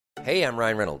Hey, I'm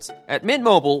Ryan Reynolds. At Mint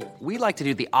Mobile, we like to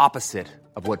do the opposite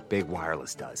of what Big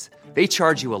Wireless does. They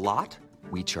charge you a lot,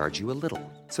 we charge you a little.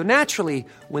 So naturally,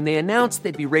 when they announced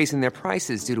they'd be raising their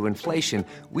prices due to inflation,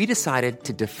 we decided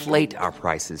to deflate our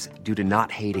prices due to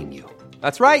not hating you.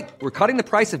 That's right. We're cutting the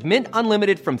price of Mint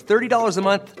Unlimited from $30 a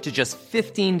month to just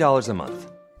 $15 a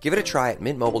month. Give it a try at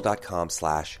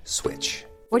mintmobile.com/switch.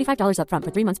 $45 up front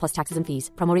for 3 months plus taxes and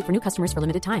fees. Promo rate for new customers for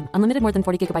limited time. Unlimited more than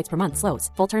 40 gigabytes per month.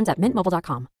 Slows full terms at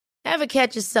mintmobile.com. Ever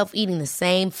catch yourself eating the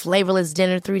same flavorless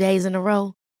dinner 3 days in a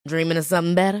row? Dreaming of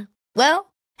something better? Well,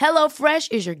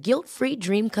 HelloFresh is your guilt-free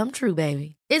dream come true,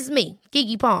 baby. It's me,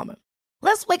 Keke Palmer.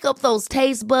 Let's wake up those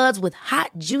taste buds with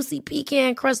hot, juicy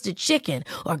pecan-crusted chicken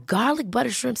or garlic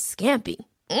butter shrimp scampi.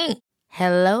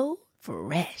 Hello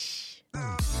Fresh.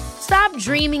 Stop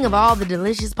dreaming of all the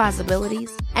delicious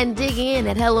possibilities and dig in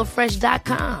at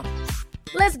HelloFresh.com.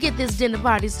 Let's get this dinner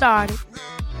party started.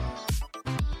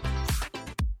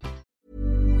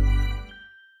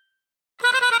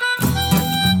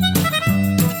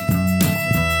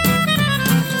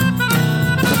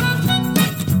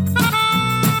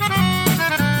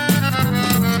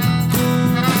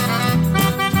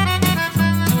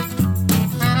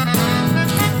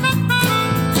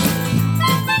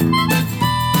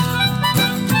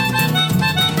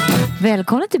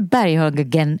 Välkomna till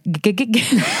Berghögen.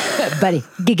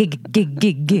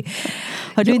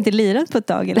 Har du inte lirat på ett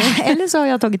tag? Eller så har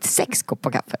jag tagit 6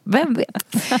 koppar kaffe. Vem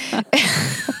vet?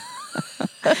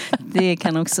 Det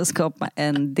kan också skapa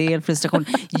en del frustration.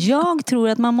 Jag tror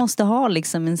att man måste ha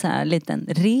liksom en så här liten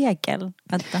regel.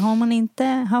 Att har man inte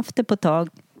haft det på ett tag,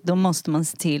 då måste man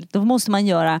se till. Då måste man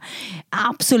göra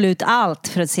absolut allt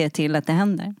för att se till att det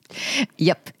händer.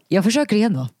 Japp, jag försöker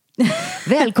igen då.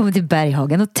 Välkommen till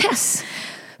Berghagen och Tess.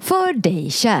 För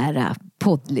dig, kära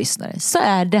poddlyssnare, så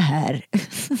är det här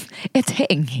ett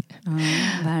häng.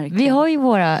 Vi har ju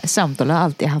våra samtal, har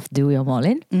alltid haft du och jag,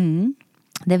 Malin.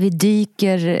 Där vi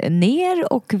dyker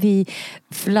ner och vi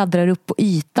fladdrar upp på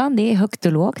ytan. Det är högt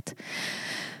och lågt.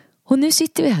 Och nu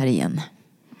sitter vi här igen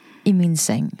i min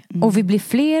säng. Och vi blir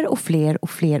fler och fler och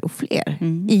fler och fler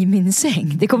i min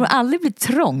säng. Det kommer aldrig bli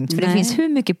trångt, för det finns hur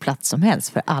mycket plats som helst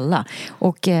för alla.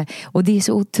 Och det är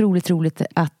så otroligt roligt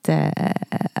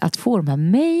att få de här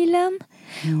mejlen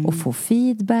och få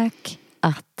feedback.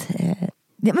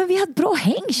 Men vi har ett bra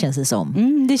häng, känns det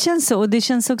som. Det känns så, och det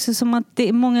känns också som att det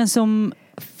är många som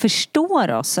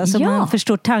förstår oss. Alltså man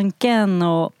förstår tanken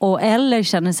och eller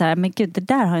känner så här, men gud, det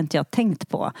där har inte jag tänkt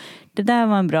på. Det där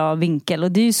var en bra vinkel.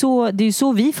 Och det är ju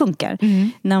så vi funkar.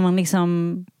 När man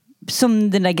liksom,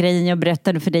 som den där grejen jag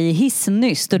berättade för dig i hissen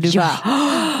nyss. Och du bara,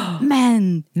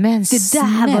 men det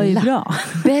där var ju bra.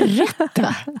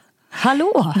 Berätta.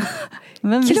 Hallå.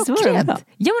 Men klockrent.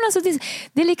 Ja, men alltså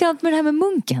det är likadant med det här med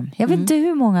munken. Jag vet inte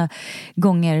hur många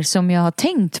gånger som jag har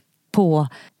tänkt på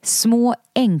små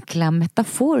enkla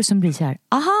metaforer som blir så här,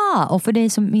 aha, och för dig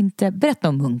som inte berättar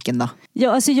om munken då.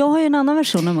 Ja, alltså jag har ju en annan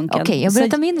version av munken. Okej, jag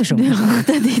berättar min version.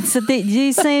 Så det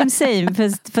är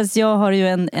same, fast jag har ju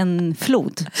en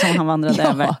flod som han vandrade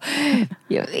över.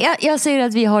 Jag säger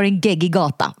att vi har en geggig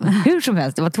gata. Hur som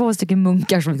helst, det var 2 stycken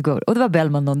munkar som går. Och det var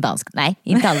Bellman och en dansk. Nej,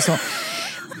 inte alls så.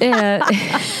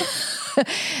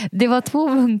 Det var 2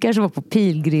 munkar som var på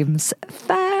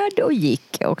pilgrimsfärd och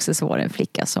gick. Också så var det en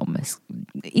flicka som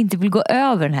inte vill gå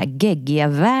över den här geggiga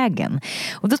vägen.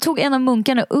 Och då tog en av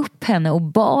munkarna upp henne och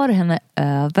bar henne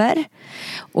över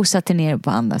och satte ner på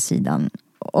andra sidan.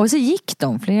 Och så gick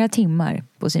de flera timmar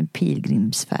på sin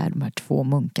pilgrimsfärd, de här 2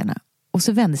 munkarna. Och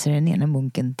så vände sig den ena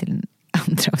munken till den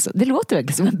andra. Det låter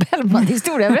verkligen som en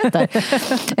Bellman-historia, jag berättar.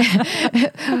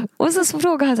 Och så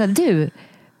frågade han så här, du,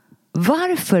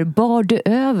 varför bar du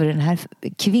över den här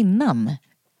kvinnan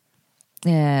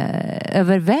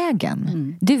över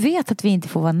vägen? Du vet att vi inte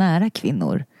får vara nära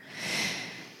kvinnor.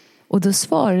 Och då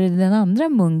svarade den andra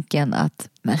munken att,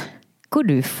 men går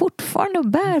du fortfarande och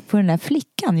bär på den här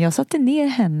flickan? Jag satte ner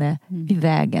henne vid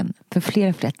vägen för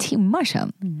flera timmar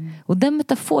sedan. Och den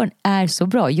metaforen är så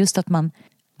bra, just att man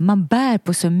bär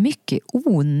på så mycket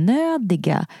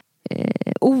onödig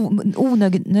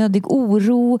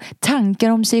oro, tankar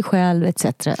om sig själv etc.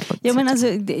 Ja, men alltså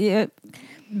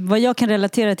vad jag kan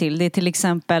relatera till, det är till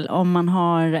exempel om man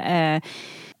har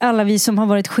alla vi som har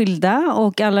varit skilda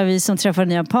och alla vi som träffar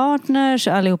nya partners,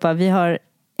 allihopa, vi har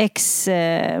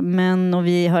ex-män och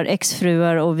vi har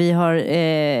ex-fruar och vi har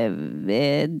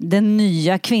den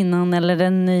nya kvinnan eller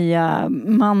den nya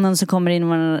mannen som kommer in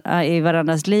i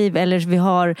varandras liv, eller vi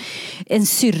har en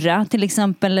syrra till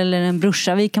exempel eller en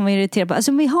brorsa vi kan vara irriterade på.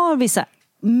 Alltså vi har vissa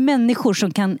människor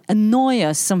som kan annoy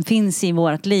oss, som finns i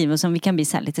vårt liv och som vi kan bli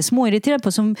så här lite småirriterade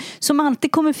på, som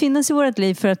alltid kommer finnas i vårt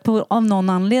liv för att av någon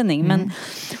anledning. Men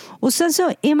Och sen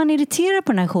så är man irriterad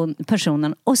på den här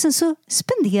personen och sen så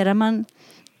spenderar man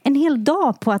en hel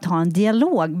dag på att ha en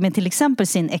dialog med till exempel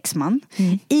sin exman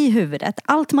i huvudet.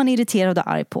 Allt man är irriterad och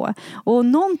arg på. Och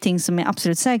någonting som är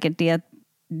absolut säkert är att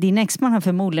din exman har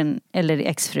förmodligen, eller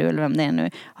exfru eller vem det är nu,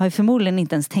 har förmodligen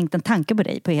inte ens tänkt en tanke på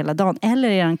dig på hela dagen. Eller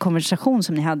i en konversation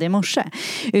som ni hade i morse.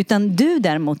 Utan du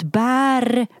däremot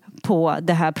bär på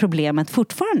det här problemet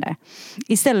fortfarande.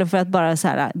 Istället för att bara så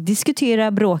här,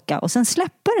 diskutera, bråka och sen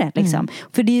släppa det. Liksom.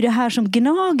 För det är ju det här som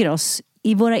gnager oss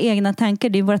i våra egna tankar.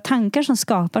 Det är våra tankar som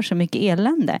skapar så mycket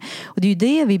elände. Och det är ju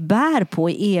det vi bär på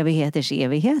i evigheters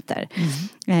evigheter.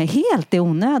 Helt i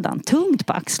onödan. Tungt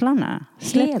på axlarna.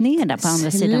 Släpp ner där på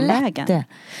andra sidan vägen. Det.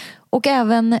 Och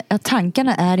även att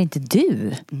tankarna är inte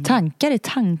du. Tankar är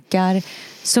tankar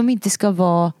som inte ska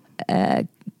vara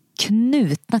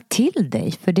knutna till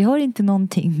dig. För det har inte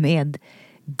någonting med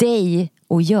dig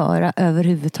att göra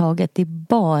överhuvudtaget. Det är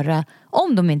bara,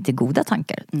 om de inte är goda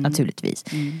tankar naturligtvis,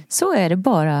 så är det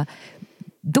bara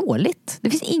dåligt. Det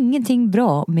finns ingenting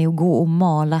bra med att gå och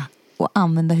mala och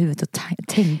använda huvudet och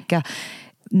tänka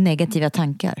negativa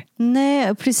tankar.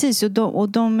 Nej, precis. Och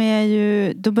de är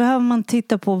ju, då behöver man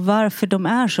titta på varför de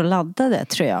är så laddade,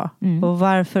 tror jag. Och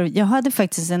varför, jag hade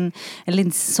faktiskt en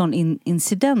sån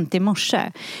incident i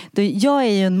morse. Jag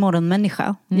är ju en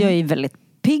morgonmänniska. Jag är ju väldigt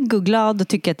pigg och glad och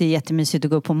tycker att det är jättemysigt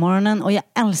att gå upp på morgonen. Och jag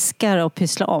älskar att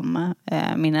pyssla om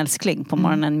min älskling på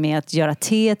morgonen med att göra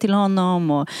te till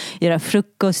honom och göra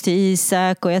frukost till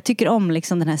Isak. Och jag tycker om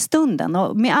liksom den här stunden.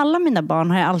 Och med alla mina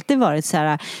barn har jag alltid varit så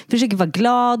här, försöker vara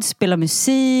glad, spela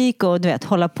musik och du vet,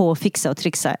 hålla på och fixa och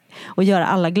trixa och göra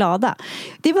alla glada.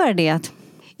 Det är bara det att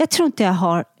jag tror inte jag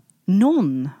har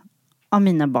någon av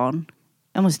mina barn.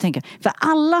 Jag måste tänka, för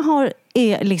alla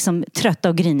är liksom trötta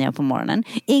och griniga på morgonen.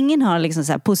 Ingen har liksom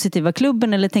så här positiva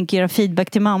klubben eller tänker göra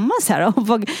feedback till mamma så här.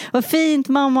 Vad fint,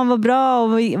 mamma, vad bra,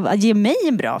 och ge mig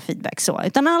en bra feedback så.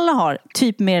 Utan alla har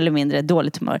typ mer eller mindre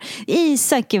dåligt humör.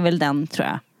 Isak är väl den, tror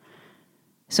jag,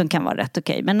 som kan vara rätt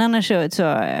okej. Men annars så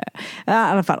i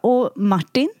alla fall. Och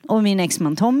Martin och min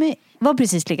exman Tommy var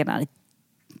precis likadana.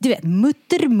 Du vet,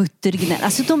 mutter gnäll.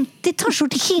 Alltså det tar så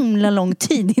himla lång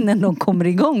tid innan de kommer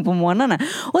igång på morgonen.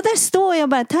 Och där står jag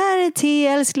bara, här är te,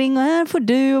 älskling, och här får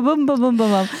du, och bum, bum, bum,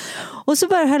 bum. Och så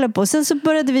bara höll jag på. Sen så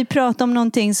började vi prata om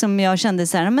någonting som jag kände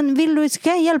så här, men ska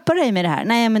jag hjälpa dig med det här?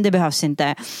 Nej, men det behövs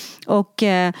inte. Och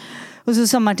så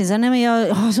sa Martin så här, nej men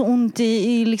jag har så ont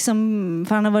i liksom,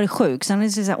 för han har varit sjuk. Så han har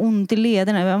så här ont i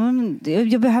lederna.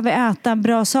 Jag behöver äta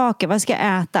bra saker, vad ska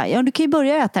jag äta? Ja, du kan ju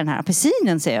börja äta den här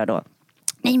apelsinen, säger jag då.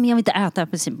 Nej, men jag vill inte äta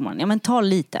apelsin på morgonen. Ja, men ta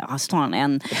lite. Ja, så tar han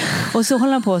en. Och så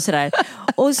håller han på sådär.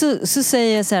 Och så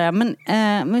säger jag sådär,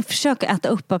 men försök äta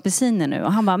upp apelsinen nu.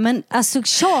 Och han bara, men alltså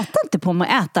tjata inte på mig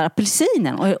att äta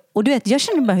apelsinen. Och du vet, jag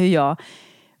känner bara hur jag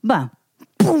bara,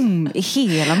 boom, i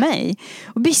hela mig.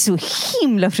 Och blir så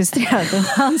himla frustrerad. Och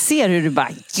han ser hur det bara,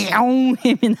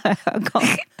 i mina ögon.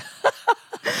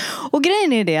 Och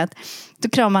grejen är det att då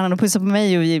kramar han och pussar på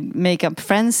mig och make up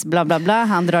friends, bla bla bla.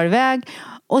 Han drar iväg.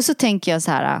 Och så tänker jag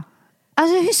så här,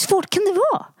 alltså hur svårt kan det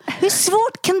vara? Hur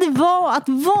svårt kan det vara att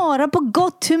vara på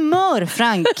gott humör,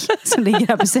 Frank, som ligger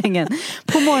här på sängen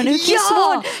på morgonen? Hur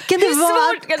svårt kan det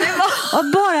vara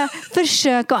att bara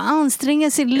försöka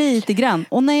anstränga sig lite grann?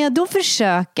 Och när jag då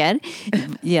försöker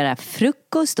göra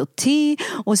frukost och te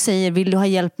och säger, vill du ha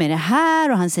hjälp med det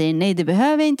här? Och han säger, nej, det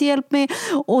behöver jag inte hjälp med.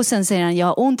 Och sen säger han, jag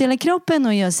har ont i hela kroppen.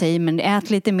 Och jag säger, men ät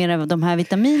lite mer av de här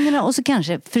vitaminerna. Och så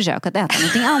kanske försök att äta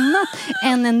någonting annat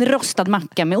än en rostad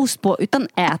macka med ost på, utan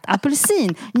ät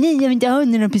apelsin. Nej, jag vill inte ha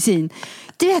en apelsin.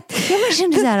 Du vet, jag bara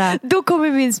kände så här. Då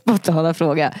kommer min spontana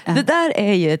fråga. Det där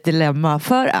är ju ett dilemma,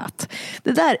 för att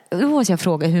då måste jag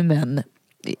fråga hur män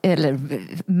eller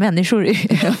människor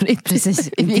i övrigt, precis,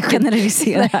 vi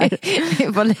generaliserar här.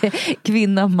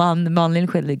 Kvinna, man, manlig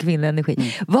energi, kvinnlig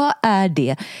energi. Vad är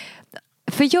det?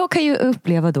 För jag kan ju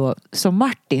uppleva då som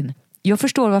Martin, jag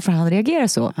förstår varför han reagerar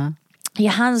så. I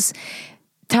hans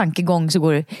tankegång så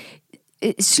går det,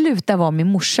 sluta vara min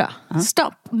morsa.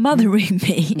 Stop mothering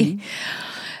me.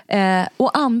 Å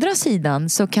andra sidan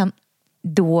så kan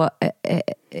då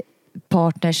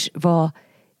partners vara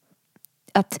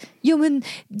att, jo men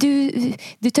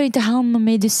du tar inte hand om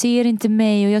mig, du ser inte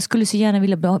mig och jag skulle så gärna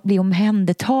vilja bli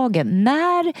omhändertagen.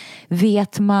 När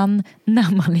vet man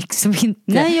när man liksom inte...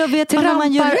 Nej, jag vet när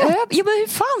man gör rätt. Ja, men hur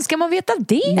fan ska man veta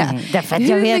det? Nej, därför att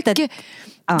jag vet att...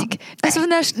 Alltså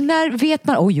när vet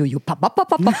man, oj,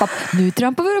 pappa, nu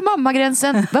trampar vi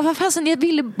mammagränsen. Vad fan, jag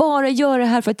ville bara göra det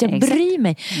här för att jag bryr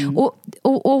mig.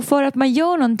 Och för att man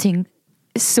gör någonting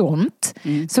sånt,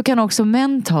 så kan också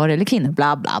män ta det, eller kvinnor,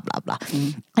 bla bla bla bla,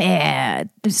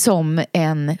 som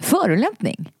en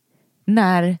förolämpning.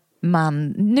 När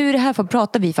nu i det här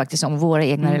pratar vi faktiskt om våra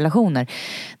egna relationer.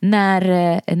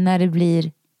 När det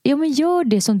blir, ja men gör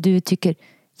det som du tycker,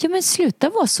 ja men sluta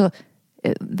vara så,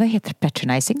 vad heter det,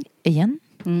 patronizing igen?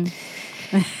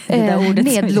 Det där ordet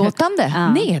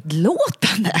nedlåtande.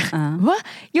 Nedlåtande. Va?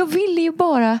 Jag vill ju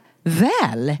bara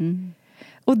väl.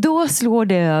 Och då slår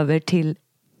det över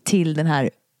till den här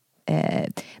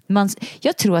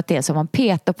jag tror att det är som man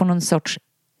petar på någon sorts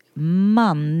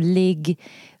manlig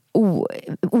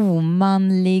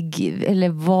omanlig eller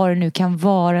vad det nu kan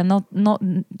vara,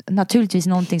 naturligtvis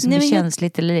någonting som är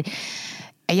känsligt eller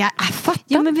jag fattar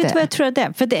inte. Men vet du vad jag tror att det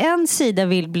är? För det en sida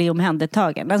vill bli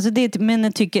omhändertagen. Alltså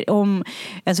männen tycker om,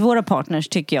 alltså våra partners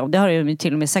tycker om, det har jag ju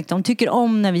till och med sagt, de tycker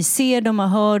om när vi ser dem och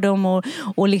hör dem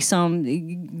och liksom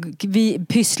vi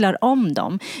pysslar om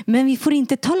dem. Men vi får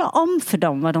inte tala om för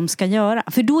dem vad de ska göra.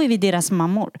 För då är vi deras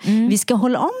mammor. Vi ska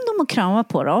hålla om dem och krama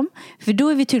på dem. För då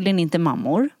är vi tydligen inte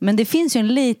mammor. Men det finns ju en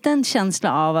liten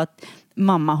känsla av att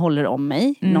mamma håller om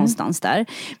mig någonstans där.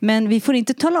 Men vi får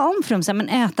inte tala om för dem så här, men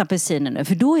äta apelsiner nu.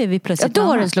 För då är vi plötsligt då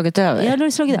har det slagit över. Ja, då har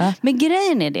det slagit över. Men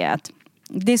grejen är det att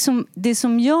det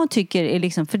som jag tycker är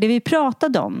liksom, för det vi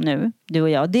pratade om nu, du och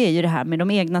jag, det är ju det här med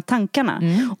de egna tankarna.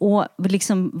 Och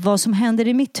liksom vad som händer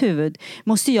i mitt huvud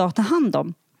måste jag ta hand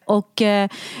om. Och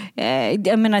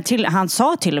jag menar han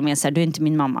sa till och med så här, du är inte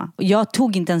min mamma. Och jag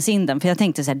tog inte ens in den, för jag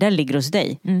tänkte så här, där ligger hos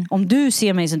dig. Om du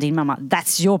ser mig som din mamma,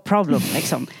 that's your problem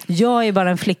liksom. Jag är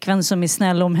bara en flickvän som är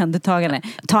snäll och omhändertagande.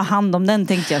 Ta hand om den,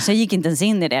 tänkte jag. Så jag gick inte ens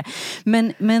in i det.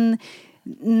 Men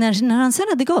när han sen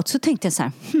hade gått så tänkte jag så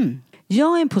här,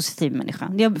 jag är en positiv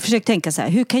människa. Jag försökte tänka så här,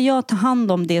 hur kan jag ta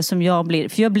hand om det som jag blir?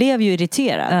 För jag blev ju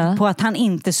irriterad på att han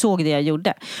inte såg det jag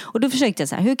gjorde. Och då försökte jag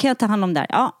så här, hur kan jag ta hand om det här?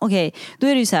 Ja, okej. Då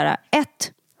är det ju så här, 1,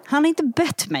 han har inte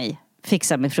bett mig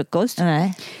fixa med frukost.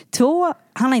 Nej. 2,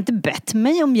 han har inte bett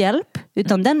mig om hjälp.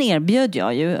 Utan den erbjöd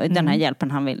jag ju, den här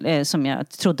hjälpen han vill, som jag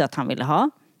trodde att han ville ha.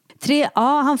 3,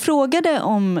 han frågade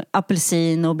om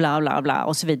apelsin och bla bla bla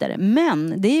och så vidare.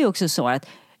 Men det är ju också så att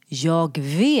jag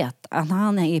vet att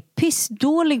han är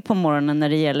pissdålig på morgonen när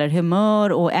det gäller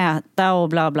humör och äta och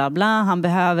bla bla bla. Han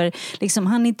behöver, liksom,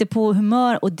 han är inte på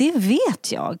humör och det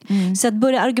vet jag. Så att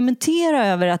börja argumentera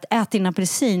över att äta en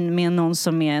apelsin med någon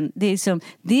som är,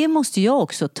 det måste jag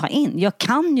också ta in. Jag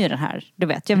kan ju det här, du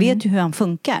vet. Jag vet ju hur han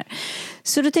funkar.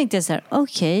 Så då tänkte jag så här,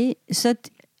 okej, så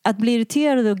att bli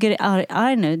irriterad och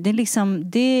arg nu, det är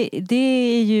liksom, det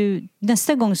är ju,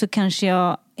 nästa gång så kanske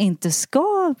jag inte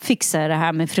ska fixa det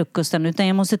här med frukosten, utan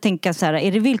jag måste tänka så här,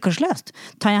 är det villkorslöst?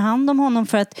 Tar jag hand om honom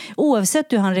för att,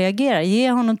 oavsett hur han reagerar,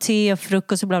 ge honom te och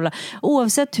frukost och bla bla,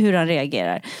 oavsett hur han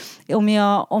reagerar.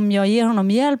 Om jag ger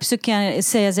honom hjälp så kan jag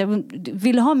säga så här,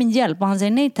 vill du ha min hjälp? Och han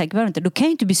säger nej tack, behöver inte. Då kan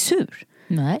jag inte bli sur.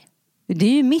 Nej. Det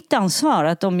är ju mitt ansvar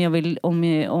att om jag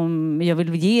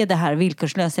vill ge det här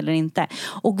villkorslöst eller inte.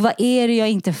 Och vad är det jag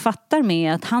inte fattar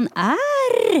med att han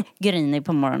är grinig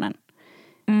på morgonen?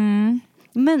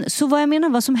 Men så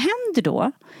vad som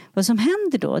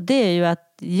händer då, det är ju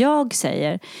att jag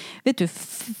säger, vet du,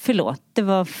 förlåt, det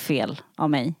var fel av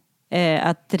mig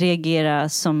att reagera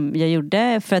som jag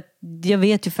gjorde, för att jag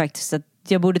vet ju faktiskt att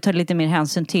jag borde ta lite mer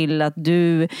hänsyn till att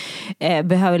du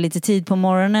behöver lite tid på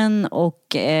morgonen, och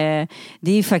det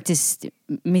är ju faktiskt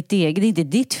mitt eget, det är inte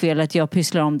ditt fel att jag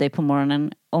pysslar om dig på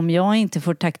morgonen. Om jag inte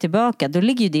får tack tillbaka, då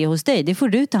ligger ju det hos dig, det får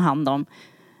du ta hand om.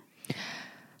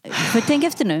 För tänk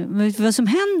efter nu, vad som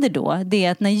händer då, det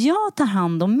är att när jag tar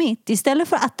hand om mitt, istället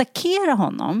för att attackera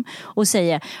honom och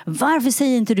säga, varför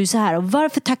säger inte du så här och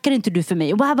varför tackar inte du för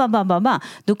mig, och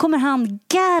då kommer han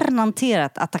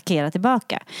garanterat attackera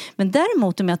tillbaka. Men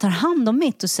däremot om jag tar hand om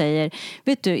mitt och säger,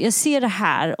 vet du, jag ser det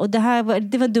här och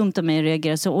det var dumt av mig att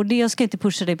reagera så, och jag ska inte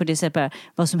pusha dig på det sättet.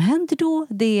 Vad som händer då,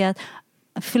 det är att,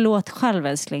 förlåt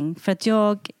självälskling, för att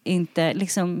jag inte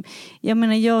liksom, jag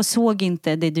menar, jag såg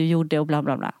inte det du gjorde och bla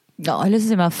bla bla. Ja, eller så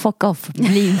säger man fuck off, be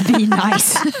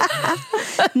nice.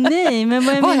 Nej,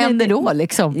 men vad händer då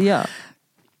liksom? Ja.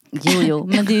 Jo,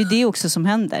 men det är ju det också som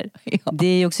händer. Ja. Det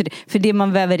är ju också det. För det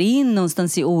man väver in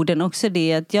någonstans i orden också,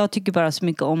 det är att jag tycker bara så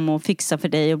mycket om att fixa för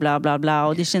dig och bla bla bla,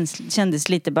 och det kändes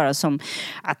lite bara som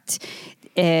att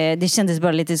det kändes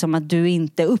bara lite som att du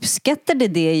inte uppskattade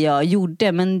det jag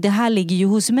gjorde. Men det här ligger ju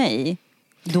hos mig.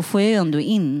 Då får jag ju ändå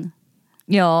in.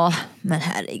 Ja, men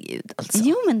herregud alltså.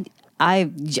 Jo, men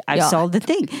I saw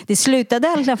the thing. Det slutade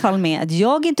i alla fall med att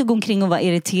jag inte går omkring och var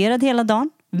irriterad hela dagen.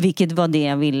 Vilket var det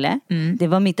jag ville. Det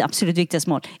var mitt absolut viktigaste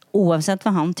mål. Oavsett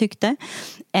vad han tyckte.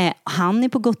 Han är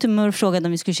på gott humör och frågade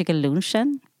om vi skulle käka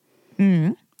lunchen.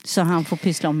 Så han får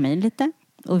pyssla om mig lite.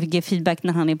 Och vi ger feedback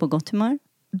när han är på gott humör.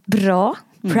 Bra.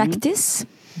 Practice.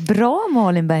 Bra,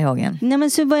 Malin Berghagen. Nej,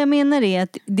 men så vad jag menar är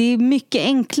att det är mycket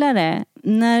enklare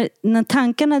när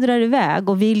tankarna drar iväg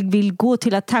och vi vill gå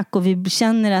till attack och vi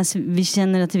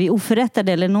känner att vi är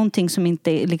oförrättade eller någonting som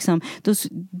inte liksom,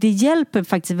 det hjälper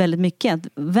faktiskt väldigt mycket att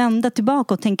vända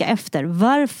tillbaka och tänka efter.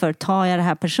 Varför tar jag det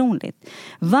här personligt?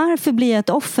 Varför blir jag ett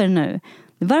offer nu?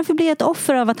 Varför blir jag ett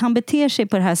offer av att han beter sig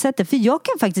på det här sättet? För jag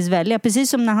kan faktiskt välja, precis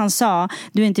som när han sa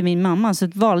du är inte min mamma, så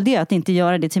valde jag att inte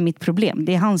göra det till mitt problem.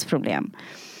 Det är hans problem.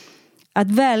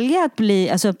 Att välja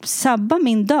att sabba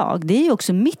min dag, det är ju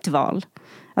också mitt val.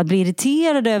 Att bli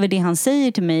irriterad över det han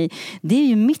säger till mig, det är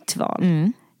ju mitt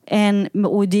val.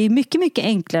 Och det är mycket, mycket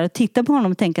enklare att titta på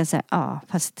honom och tänka så här,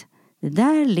 fast det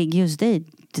där ligger hos dig.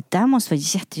 Det där måste vara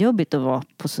jättejobbigt att vara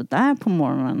på sådär på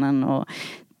morgonen och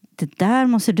det där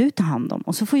måste du ta hand om.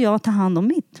 Och så får jag ta hand om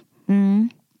mitt.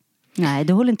 Nej,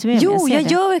 det håller inte med. Jo, jag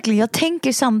gör verkligen. Jag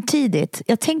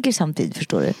tänker samtidigt,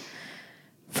 förstår du.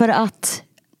 För att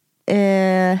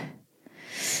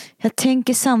jag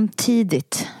tänker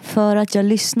samtidigt för att jag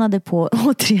lyssnade på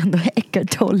återigen då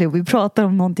Eckhart Tolle och vi pratar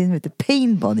om någonting som heter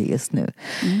pain body just nu.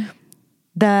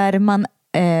 Där man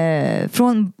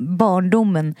från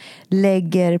barndomen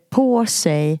lägger på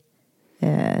sig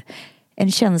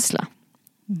en känsla.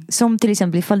 Som till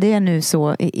exempel ifall det är nu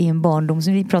så i en barndom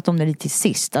som vi pratade om det lite till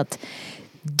sist att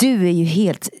du är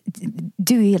helt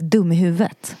dum i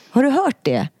huvudet. Har du hört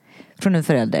det från en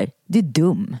förälder? Du är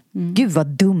dum. Gud vad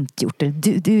dumt gjort det.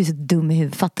 Du är så dum i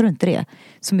huvudet. Fattar du inte det?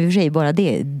 Som i och för sig bara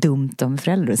det är dumt om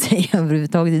föräldrar att säga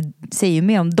överhuvudtaget. Det säger ju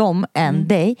mer om dem än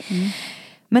dig.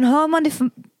 Men hör man det för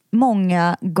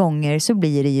många gånger så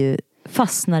blir det ju,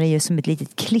 fastnar det ju som ett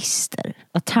litet klister.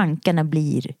 Att tankarna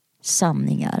blir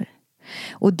sanningar.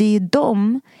 Och det är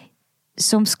de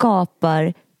som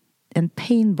skapar en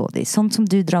pain body. Sånt som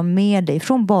du drar med dig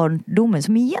från barndomen.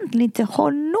 Som egentligen inte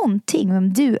har någonting med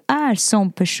vem du är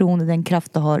som person och den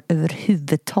kraft du har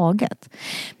överhuvudtaget.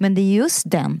 Men det är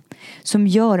just den som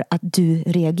gör att du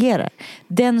reagerar.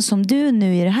 Den som du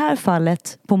nu i det här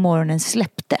fallet på morgonen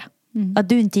släppte. Att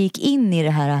du inte gick in i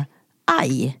det här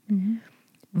aj.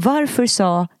 Varför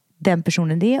sa den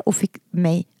personen det och fick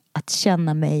mig att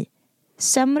känna mig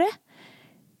sämre?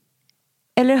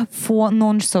 Eller få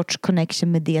någon sorts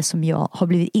connection med det som jag har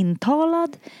blivit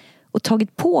intalad och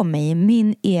tagit på mig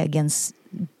min egen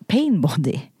pain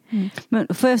body. Men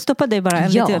får jag stoppa dig bara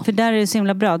lite? För där är det så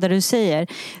himla bra. Där du säger,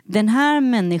 den här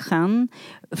människan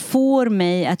får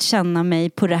mig att känna mig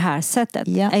på det här sättet.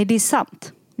 Är det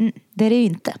sant? Det är det ju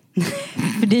inte.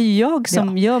 För det är ju jag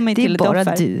som gör mig till ett offer. Det är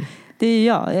bara du. Det är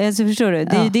jag, alltså förstår du?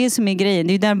 Det är ju det som är grejen.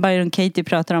 Det är ju där Byron Katie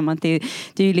pratar om att det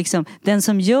är ju liksom den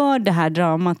som gör det här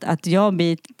dramat, att jag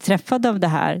blir träffad av det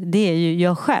här, det är ju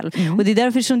jag själv. Och det är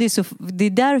därför som det är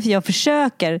därför jag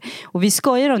försöker, och vi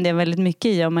skojar om det väldigt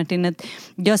mycket, jag och Martin, att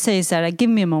jag säger så här,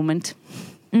 give me a moment.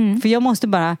 För jag måste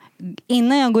bara,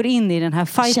 innan jag går in i den här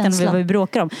fighten vi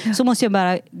bråkar om, så måste jag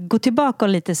bara gå tillbaka och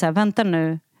lite så här, vänta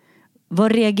nu.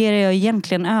 Vad reagerar jag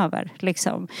egentligen över?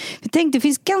 Liksom. För tänk, det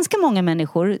finns ganska många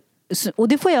människor, och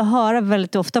det får jag höra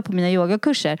väldigt ofta på mina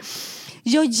yogakurser.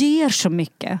 Jag ger så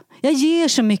mycket. Jag ger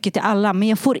så mycket till alla, men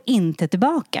jag får inte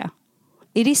tillbaka.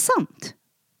 Är det sant?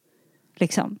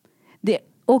 Liksom.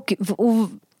 Och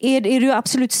är du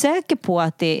absolut säker på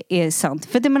att det är sant?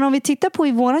 För men om vi tittar på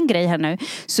i våran grej här nu,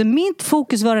 så mitt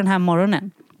fokus var den här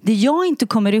morgonen. Det jag inte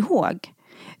kommer ihåg,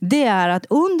 det är att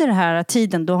under den här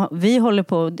tiden då jag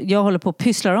håller på och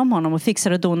pysslar om honom och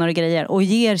fixar och donar och grejer och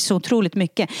ger så otroligt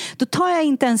mycket, då tar jag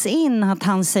inte ens in att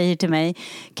han säger till mig,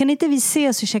 kan inte vi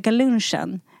ses och käka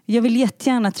lunchen? Jag vill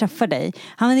jättegärna träffa dig.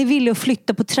 Han är villig att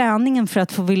flytta på träningen för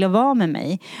att få vilja vara med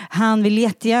mig. Han vill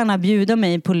jättegärna bjuda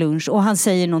mig på lunch. Och han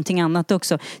säger någonting annat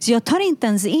också. Så jag tar inte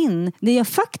ens in det jag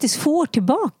faktiskt får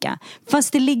tillbaka.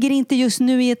 Fast det ligger inte just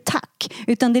nu i ett tack.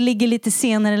 Utan det ligger lite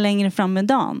senare längre fram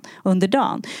under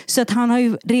dagen. Så att han har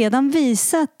ju redan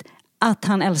visat att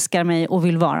han älskar mig och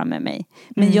vill vara med mig.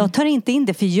 Men jag tar inte in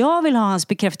det, för jag vill ha hans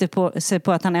bekräftelse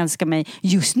på att han älskar mig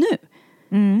just nu.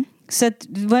 Så att,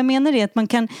 vad jag menar är att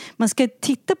man ska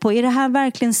titta på, är det här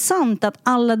verkligen sant att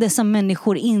alla dessa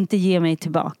människor inte ger mig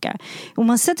tillbaka? Och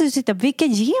man sätter sig och tittar, vilka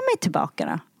ger mig tillbaka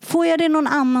då? Får jag det någon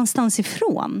annanstans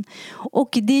ifrån?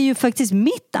 Och det är ju faktiskt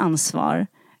mitt ansvar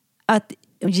att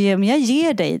jag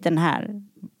ger dig den här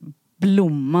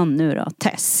blomman nu då,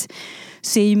 Tess.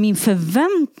 Så är ju min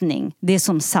förväntning det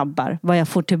som sabbar vad jag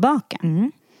får tillbaka.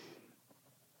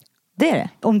 Det är det.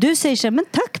 Om du säger så här, men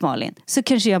tack Malin, så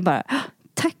kanske jag bara,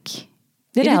 tack.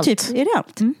 Är det allt? Är det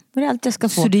allt? Det är allt jag ska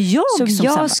få. Så det är jag som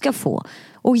jag ska få.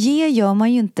 Och gör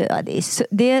man ju inte. Ja,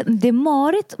 det är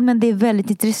marigt, men det är väldigt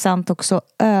intressant också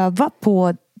att öva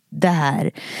på det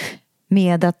här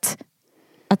med att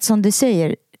som du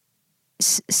säger,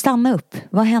 stanna upp.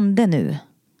 Vad hände nu?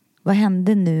 Vad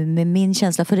hände nu med min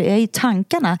känsla? För det är ju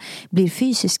tankarna blir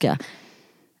fysiska.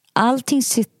 Allting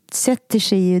sätter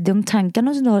sig ju, de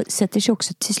tankarna som du har sätter sig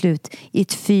också till slut i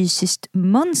ett fysiskt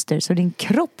mönster. Så din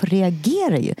kropp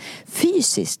reagerar ju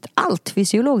fysiskt. Allt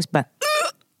fysiologiskt bara...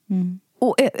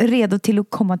 Och är redo till att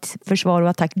komma till försvar och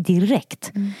attack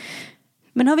direkt.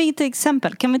 Men har vi inte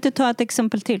exempel? Kan vi inte ta ett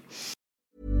exempel till?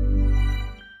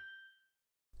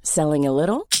 Selling a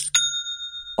little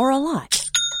or a lot?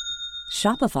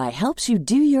 Shopify helps you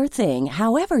do your thing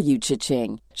however you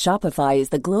cha-ching. Shopify is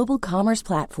the global commerce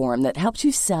platform that helps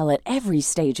you sell at every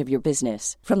stage of your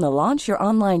business. From the launch your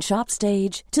online shop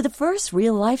stage to the first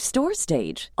real-life store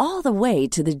stage. All the way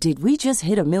to the did we just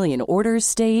hit a million orders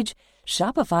stage.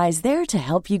 Shopify is there to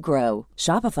help you grow.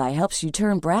 Shopify helps you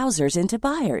turn browsers into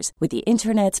buyers with the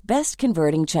internet's best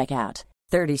converting checkout.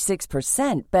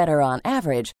 36% better on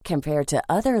average compared to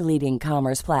other leading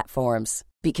commerce platforms.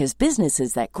 Because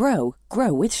businesses that grow,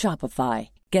 grow with Shopify.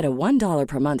 Get a $1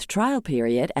 per month trial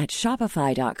period at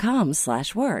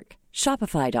shopify.com/work.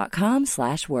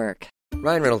 Shopify.com/work.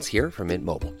 Ryan Reynolds here from Mint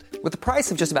Mobile. With the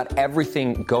price of just about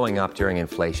everything going up during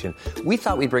inflation, we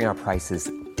thought we'd bring our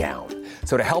prices down.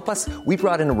 So to help us, we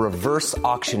brought in a reverse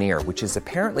auctioneer, which is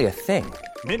apparently a thing.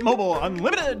 Mint Mobile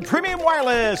Unlimited Premium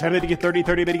Wireless. How to get 30,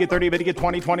 30, bit to get 30, bit to get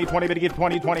 20, 20, 20, bit to get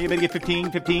 20, 20, bit to get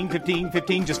 15, 15, 15,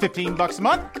 15, just $15 a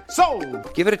month? Sold!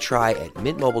 Give it a try at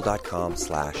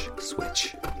mintmobile.com/switch.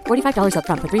 $45 up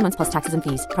front for 3 months plus taxes and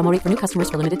fees. Promo rate for new customers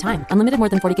for limited time. Unlimited more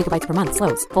than 40 gigabytes per month.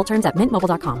 Slows full terms at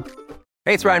mintmobile.com.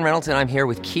 Hey, it's Ryan Reynolds, and I'm here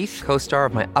with Keith, co-star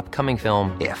of my upcoming film,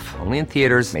 If, only in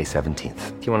theaters May 17th.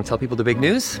 Do you want to tell people the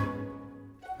big news?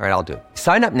 All right, I'll do it.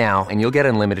 Sign up now and you'll get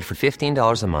unlimited for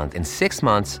 $15 a month and 6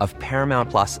 months of Paramount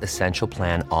Plus Essential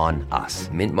Plan on us.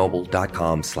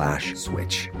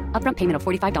 Mintmobile.com/switch. Upfront payment of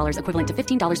 $45 equivalent to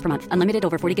 $15 per month. Unlimited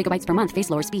over 40 gigabytes per month. Face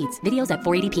lower speeds. Videos at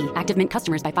 480p. Active Mint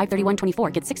customers by 531.24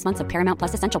 get 6 months of Paramount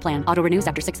Plus Essential Plan. Auto renews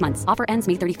after 6 months. Offer ends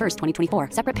May 31st, 2024.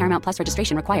 Separate Paramount Plus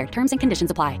registration required. Terms and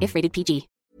conditions apply if rated PG.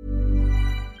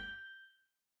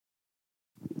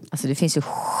 Alltså det finns ju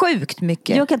sjukt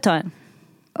mycket. Jag kan ta en.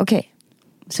 Okej.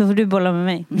 Så får du bolla med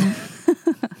mig.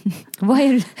 Vad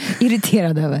är du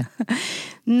irriterad över?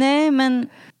 Nej, men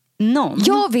någon.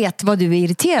 Jag vet vad du är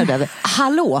irriterad över.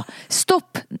 Hallå,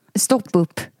 stopp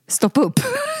upp.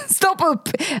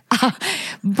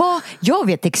 Jag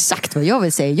vet exakt vad jag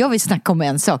vill säga. Jag vill snacka om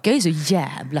en sak. Jag är så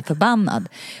jävla förbannad.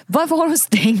 Varför har de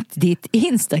stängt ditt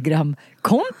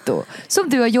Instagram-konto som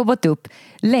du har jobbat upp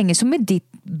länge, som är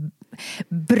ditt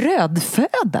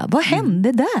brödföda? Vad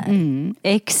hände där?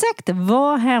 Exakt,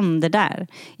 vad hände där?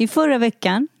 I förra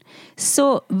veckan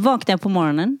så vaknade jag på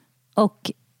morgonen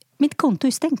och mitt konto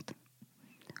är stängt.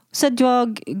 Så att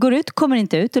jag går ut, kommer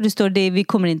inte ut, och det står det, vi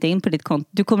kommer inte in på ditt konto.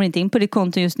 Du kommer inte in på ditt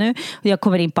konto just nu, och jag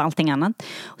kommer in på allting annat.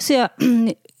 Så jag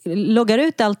loggar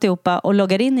ut alltihopa och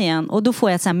loggar in igen, och då får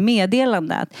jag ett sånt här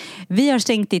meddelande att vi har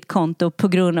stängt ditt konto på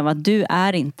grund av att du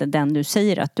är inte den du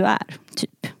säger att du är,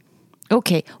 typ.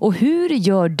 Okej, och hur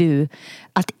gör du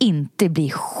att inte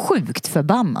bli sjukt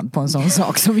förbannad på en sån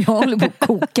sak som jag håller på att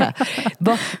koka?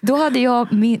 Då hade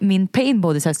jag min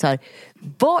painbody så här,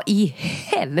 vad i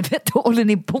helvete håller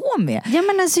ni på med? Ja,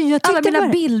 men alltså, jag alla mina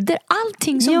bilder,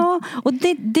 allting som... Ja, och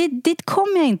det kom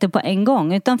jag inte på en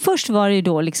gång, utan först var det ju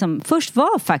då liksom, först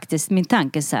var faktiskt min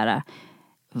tanke så här: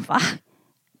 va?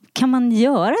 Kan man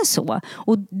göra så?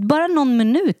 Och bara någon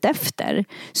minut efter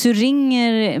så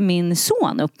ringer min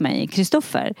son upp mig,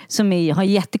 Kristoffer, som har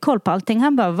jättekoll på allting.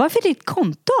 Han bara, varför är ditt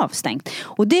konto avstängt?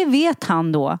 Och det vet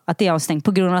han då att det är avstängt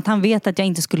på grund av att han vet att jag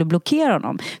inte skulle blockera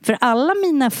honom. För alla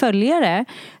mina följare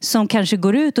som kanske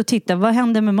går ut och tittar, vad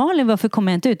hände med Malin? Varför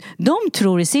kommer jag inte ut? De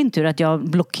tror i sin tur att jag har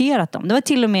blockerat dem. Det har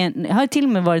till och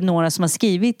med varit några som har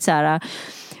skrivit så här: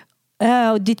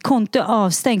 ditt konto är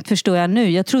avstängt, förstår jag nu.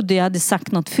 Jag trodde jag hade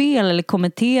sagt något fel eller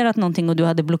kommenterat någonting och du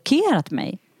hade blockerat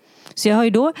mig. Så jag har ju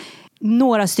då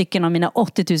några stycken av mina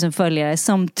 80 000 följare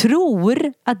som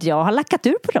tror att jag har lackat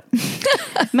ur på dem.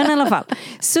 Men i alla fall.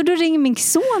 Så då ringer min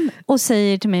son och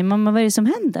säger till mig, mamma, vad är det som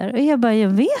händer? Och jag bara, jag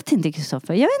vet inte,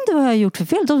 Kristoffer. Jag vet inte vad jag har gjort för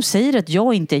fel. De säger att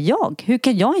jag inte är jag. Hur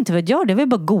kan jag inte vara jag? Det vill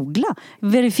bara googla.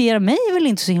 Verifiera mig är väl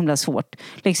inte så himla svårt.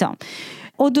 Liksom.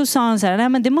 Och då sa han så här, nej,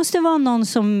 men det måste vara någon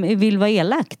som vill vara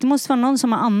elak. Det måste vara någon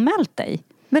som har anmält dig.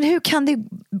 Men hur kan det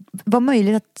vara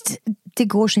möjligt att det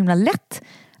går så himla lätt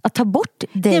att ta bort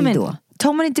dig då?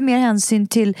 Tar man inte mer hänsyn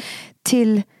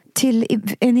till till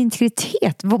en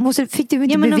integritet? Fick du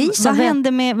inte bevisa?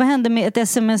 Vad hände med ett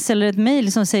sms eller ett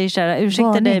mejl som säger så här,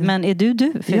 ursäkta dig, men är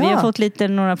du? För vi har fått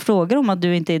några frågor om att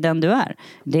du inte är den du är.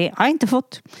 Det har jag inte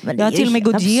fått. Jag har till och med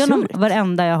gått igenom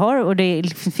varenda jag har och det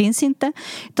finns inte.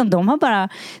 Utan de har bara,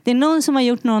 det är någon som har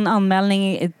gjort någon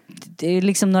anmälning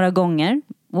liksom några gånger.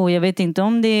 Och jag vet inte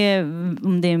om det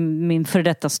är min före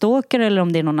detta stalker eller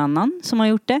om det är någon annan som har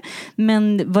gjort det.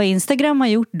 Men vad Instagram har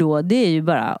gjort då, det är ju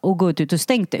bara att gå ut och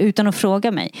stänga det utan att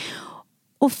fråga mig.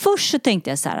 Och först så tänkte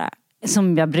jag så här,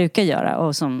 som jag brukar göra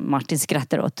och som Martin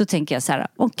skrattar åt, då tänker jag så här,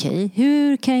 okej,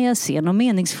 hur kan jag se något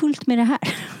meningsfullt med det här?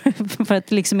 För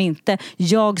att liksom inte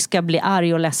jag ska bli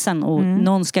arg och ledsen och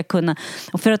någon ska kunna,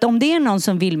 och för att om det är någon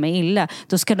som vill mig illa,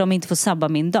 då ska de inte få sabba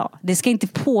min dag. Det ska inte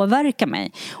påverka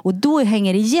mig. Och då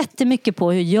hänger det jättemycket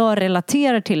på hur jag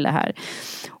relaterar till det här.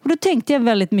 Och då tänkte jag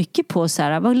väldigt mycket på så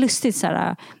här, vad lustigt så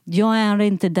här, jag är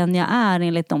inte den jag är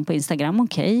enligt dem på Instagram,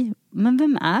 okej. Men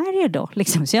vem är jag då?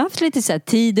 Liksom. Så jag har haft lite så här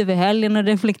tid över helgen och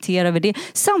reflektera över det.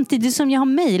 Samtidigt som jag har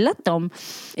mejlat dem.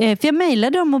 För jag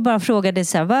mejlade dem och bara frågade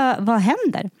så här, vad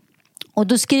händer? Och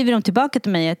då skriver de tillbaka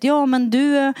till mig att ja, men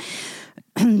du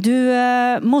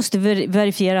måste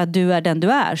verifiera att du är den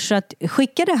du är. Så att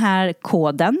skicka den här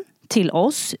koden till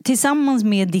oss tillsammans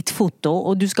med ditt foto,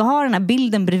 och du ska ha den här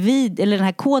bilden bredvid, eller den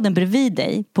här koden bredvid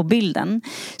dig på bilden,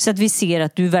 så att vi ser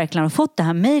att du verkligen har fått det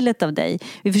här mejlet av dig.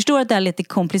 Vi förstår att det är lite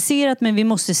komplicerat, men vi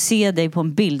måste se dig på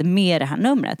en bild med det här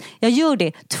numret. Jag gör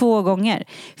det 2 gånger.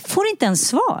 Får inte ens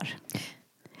svar.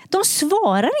 De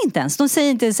svarar inte ens. De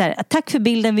säger inte så här, tack för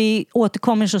bilden, vi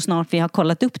återkommer så snart vi har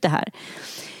kollat upp det här.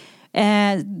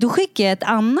 Då skickar jag ett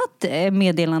annat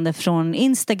meddelande från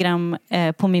Instagram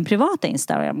på min privata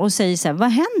Instagram och säger så här, vad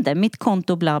händer? Mitt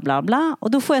konto bla bla bla.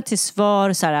 Och då får jag till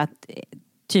svar så här att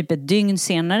typ ett dygn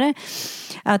senare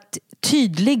att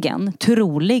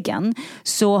troligen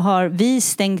så har vi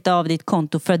stängt av ditt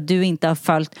konto för att du inte har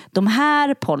följt de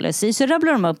här policies. Så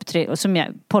rabblar de upp 3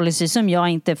 policies som jag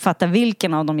inte fattar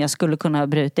vilken av dem jag skulle kunna ha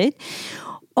brutit.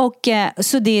 Och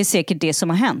så det är säkert det som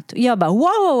har hänt. Och jag bara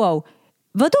wow.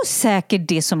 Vadå säkert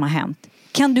det som har hänt?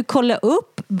 Kan du kolla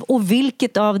upp och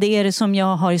vilket av det är det som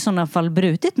jag har i sådana fall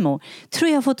brutit mot? Tror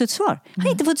jag har fått ett svar. Jag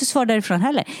har inte fått ett svar därifrån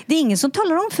heller. Det är ingen som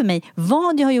talar om för mig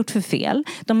vad jag har gjort för fel.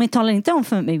 De talar inte om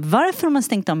för mig varför de har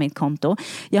stängt av mitt konto.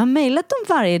 Jag har mejlat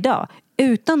dem varje dag.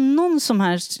 Utan någon som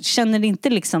här känner inte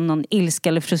liksom någon ilska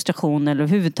eller frustration eller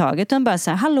överhuvudtaget. Utan bara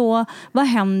så här, hallå, vad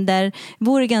händer?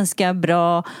 Vore ganska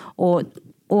bra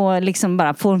och liksom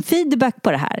bara få en feedback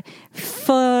på det här.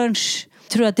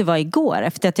 Tror att det var igår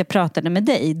efter att jag pratade med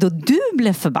dig, då du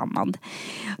blev förbannad.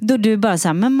 Då du bara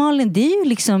sa, men Malin, det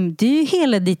är ju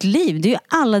hela ditt liv, det är ju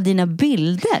alla dina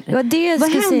bilder. Ja, vad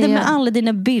händer med alla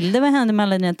dina bilder? Vad händer med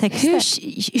alla dina texter?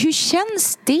 Hur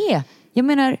känns det? Jag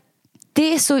menar,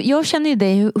 det är så, jag känner ju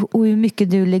dig och hur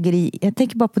mycket du lägger i. Jag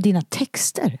tänker bara på dina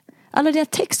texter. Alla dina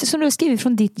texter som du har skrivit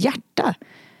från ditt hjärta.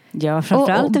 Ja,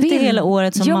 framförallt efter hela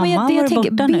året som mamma var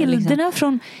borta nu. Bilderna liksom.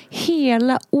 Från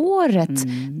hela året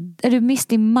där du mist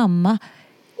din mamma.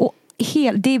 Och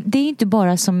det är inte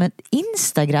bara som ett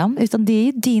Instagram, utan det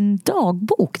är din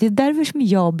dagbok. Det är därför som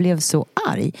jag blev så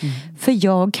arg. För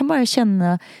jag kan bara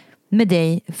känna med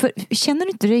dig, för känner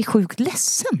du inte dig sjukt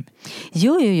ledsen?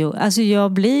 Jo. Alltså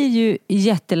jag blir ju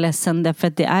jätteledsen därför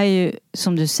att det är ju,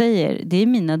 som du säger, det är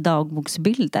mina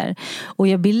dagboksbilder. Och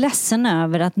jag blir ledsen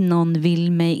över att någon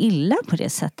vill mig illa på det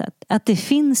sättet. Att det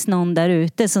finns någon där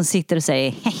ute som sitter och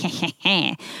säger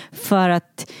hehehe för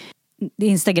att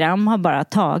Instagram har bara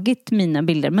tagit mina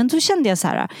bilder. Men då kände jag så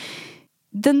här,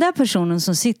 den där personen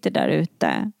som sitter där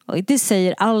ute, och det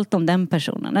säger allt om den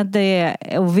personen, att det,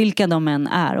 och vilka de än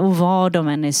är och vad de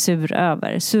än är sur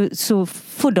över, så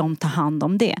får de ta hand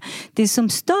om det. Det som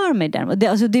stör mig där,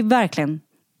 det är verkligen,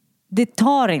 det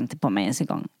tar inte på mig ens en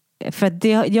gång. För att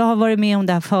jag har varit med om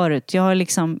det här förut. Jag har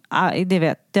liksom,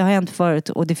 det har hänt förut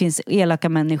och det finns elaka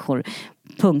människor.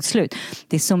 Punkt slut.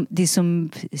 Det som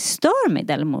stör mig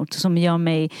däremot, som gör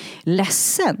mig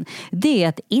ledsen, det är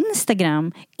att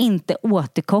Instagram inte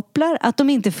återkopplar, att de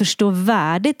inte förstår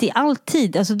värdet i all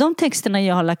tid. Alltså de texterna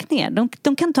jag har lagt ner,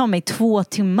 de kan ta mig 2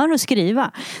 timmar att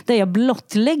skriva, där jag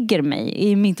blottlägger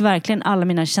mig i verkligen alla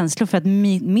mina känslor för att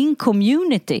min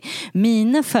community,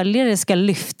 mina följare ska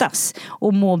lyftas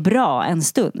och må bra en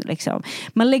stund liksom.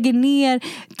 Man lägger ner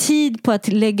tid på att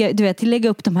lägga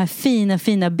upp de här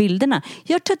fina bilderna.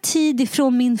 Jag tar tid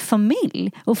ifrån min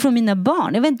familj och från mina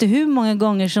barn. Jag vet inte hur många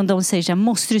gånger som de säger så här,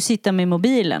 måste du sitta med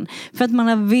mobilen? För att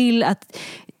man vill att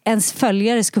ens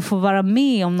följare ska få vara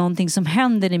med om någonting som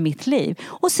händer i mitt liv.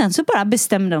 Och sen så bara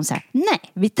bestämmer de så här, nej,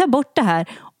 vi tar bort det här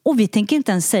Och vi tänker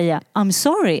inte ens säga I'm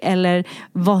sorry eller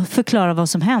förklara vad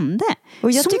som hände.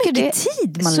 Och jag så tycker mycket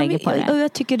tid man lägger på det. Och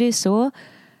jag tycker det är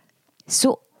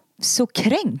så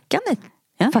kränkande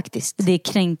faktiskt. Det är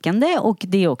kränkande och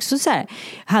det är också så här.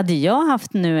 Hade jag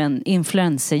haft nu en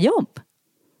influencerjobb,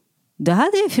 då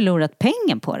hade jag förlorat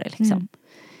pengar på det liksom.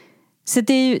 Så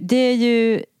det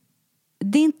är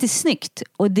inte snyggt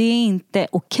och det är inte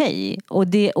okej.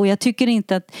 Och jag tycker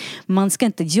inte att man ska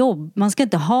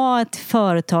inte ha ett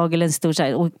företag eller en stor så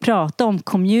här, och prata om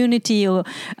community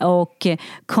och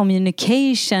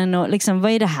communication och liksom,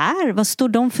 vad är det här? Vad står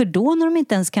de för då när de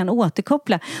inte ens kan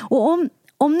återkoppla? Och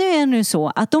om nu är det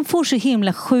så att de får så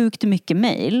himla sjukt mycket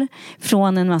mejl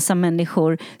från en massa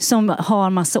människor som har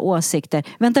massa åsikter.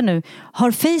 Vänta nu,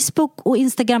 har Facebook och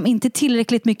Instagram inte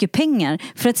tillräckligt mycket pengar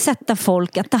för att sätta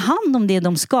folk att ta hand om det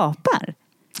de skapar?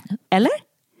 Eller?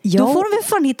 Ja. Då får de väl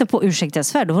fan hitta på, ursäkta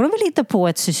svär, då får de väl hitta på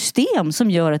ett system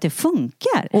som gör att det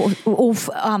funkar. Och å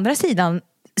andra sidan,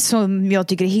 som jag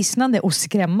tycker är hisnande och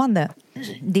skrämmande,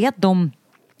 det är att de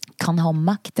kan ha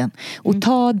makten och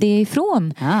ta det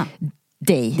ifrån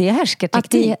dig. Det är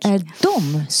härskarteknik. Att det är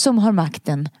de som har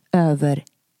makten över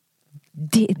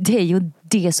det och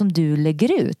det som du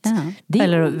lägger ut. Ja.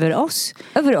 Eller över oss.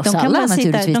 Över oss alla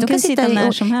naturligtvis. De kan sitta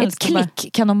när som helst. Ett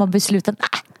klick kan de ha beslutat.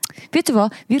 Vet du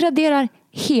vad? Vi raderar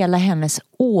hela hennes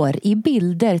år i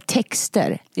bilder,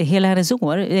 texter. Hela hennes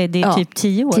år? Det är typ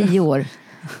 10 år. 10 år.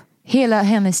 Hela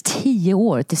hennes 10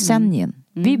 år, decennien.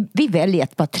 Vi väljer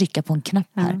att bara trycka på en knapp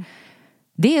här.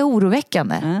 Det är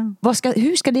oroväckande.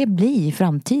 Hur ska det bli i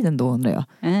framtiden då, undrar jag?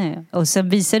 Och sen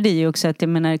visar det ju också att jag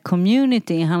menar,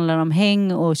 community handlar om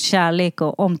häng och kärlek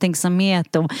och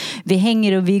omtänksamhet. Och vi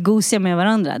hänger och vi är gosiga med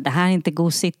varandra. Det här är inte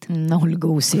gosigt. Noll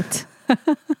gosigt.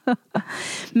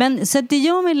 Men så att det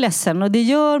gör mig ledsen och det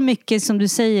gör mycket som du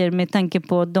säger med tanke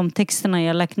på de texterna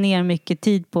jag lagt ner mycket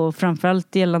tid på,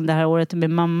 framförallt gällande det här året med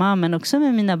mamma men också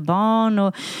med mina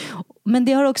barn men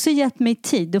det har också gett mig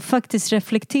tid att faktiskt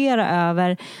reflektera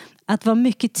över att vad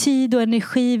mycket tid och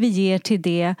energi vi ger till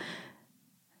det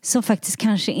som faktiskt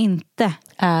kanske inte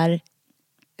är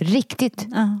riktigt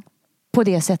på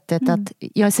det sättet att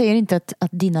jag säger inte att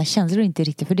dina känslor inte är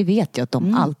riktiga, för det vet jag att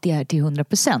de alltid är till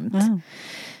 100%.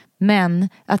 Men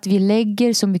att vi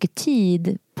lägger så mycket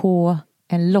tid på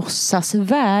en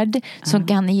låtsasvärld som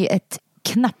kan i ett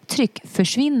knapptryck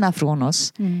försvinna från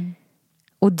oss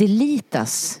och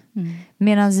deletas.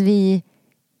 Medan vi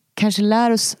kanske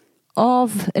lär oss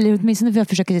av, eller åtminstone för jag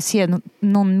försöker se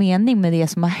någon mening med det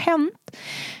som har hänt,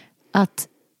 att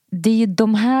det är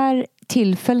de här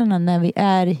tillfällena när vi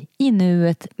är i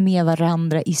nuet med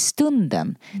varandra i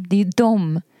stunden. Det är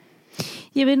de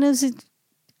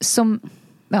som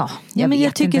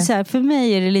jag tycker så här, för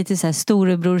mig är det lite så här,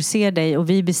 storebror ser dig och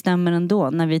vi bestämmer ändå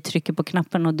när vi trycker på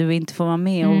knappen och du inte får vara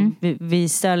med och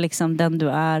visar liksom den du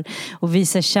är och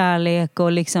visar kärlek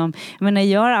och liksom,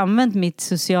 jag har använt mitt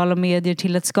sociala medier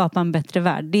till att skapa en bättre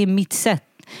värld. Det är mitt sätt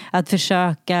att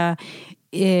försöka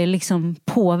liksom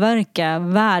påverka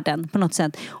världen på något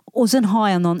sätt. Och sen har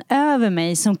jag någon över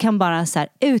mig som kan bara så här,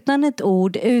 utan ett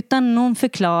ord, utan någon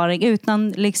förklaring,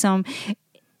 utan liksom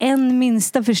en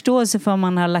minsta förståelse för vad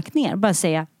man har lagt ner. Bara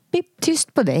säga, pip,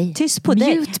 tyst på dig. Tyst på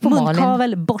dig.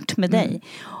 Munkavel, bort med dig.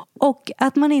 Och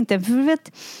att man inte, för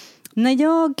vet,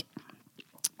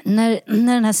 när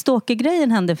den här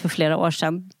stalkergrejen hände för flera år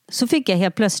sedan, så fick jag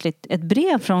helt plötsligt ett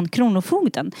brev från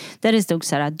Kronofogden där det stod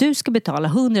så här: du ska betala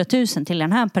 100 000 till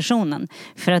den här personen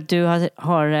för att du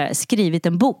har skrivit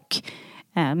en bok,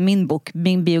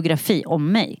 min biografi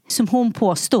om mig, som hon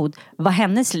påstod var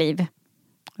hennes liv.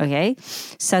 Okej.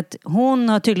 Så att hon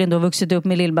har tydligen då vuxit upp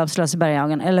med Lill-Babs Lasse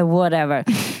Berghagen eller whatever.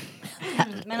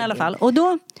 Men i alla fall. Och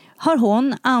då har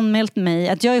hon anmält mig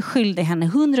att jag är skyldig henne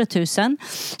 100 000.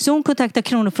 Så hon kontaktar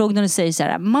Kronofogden och säger så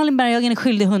här: Malin Berghagen är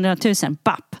skyldig 100 000.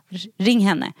 Papp, ring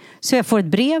henne. Så jag får ett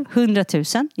brev, 100 000.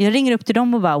 Jag ringer upp till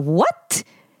dem och bara, what?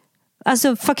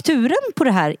 Alltså fakturan på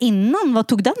det här innan, vad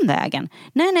tog den vägen?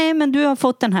 Nej, men du har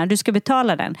fått den här, du ska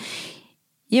betala den.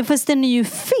 Ja, fast den är ju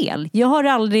fel. Jag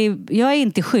är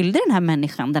inte skyldig den här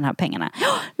människan de här pengarna.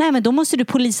 Nej, men då måste du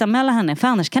polisanmäla henne, för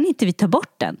annars kan inte vi ta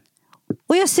bort den.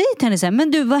 Och jag säger till henne så här: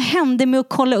 men du, vad hände med att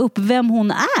kolla upp vem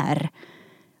hon är?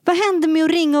 Vad hände med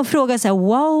att ringa och fråga så här: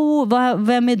 wow,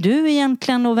 vem är du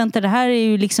egentligen? Och vänta, det här är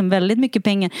ju liksom väldigt mycket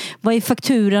pengar. Vad är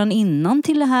fakturan innan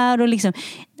till det här?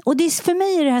 Och det är, för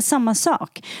mig är det här samma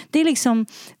sak. Det är liksom,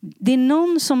 det är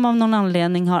någon som av någon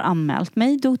anledning har anmält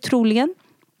mig då, troligen.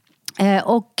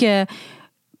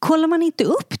 Kollar man inte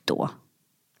upp då?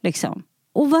 Liksom.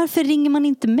 Och varför ringer man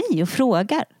inte mig och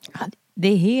frågar? Det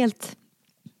är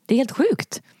helt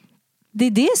sjukt. Det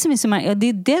är det som är så det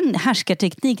är den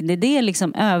härskartekniken. Det är det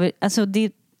liksom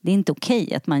Det är inte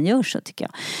okej att man gör så, tycker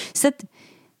jag. Så att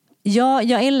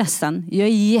jag är ledsen. Jag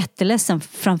är jätteledsen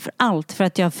framför allt för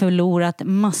att jag har förlorat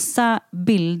massa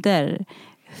bilder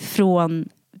från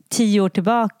 10 år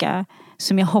tillbaka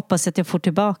som jag hoppas att jag får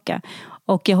tillbaka.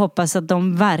 Och jag hoppas att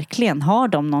de verkligen har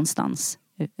dem någonstans.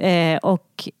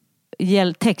 Och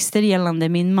texter gällande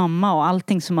min mamma och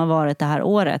allting som har varit det här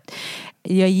året.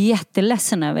 Jag är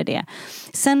jätteledsen över det.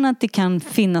 Sen att det kan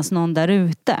finnas någon där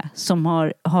ute som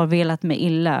har velat mig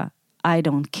illa, I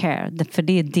don't care. För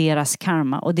det är deras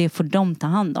karma och det får de ta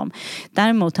hand om.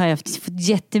 Däremot har jag fått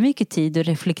jättemycket tid att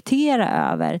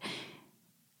reflektera över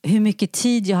hur mycket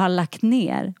tid jag har lagt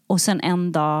ner. Och sen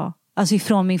en dag, alltså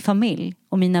ifrån min familj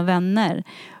och mina vänner,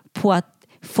 på att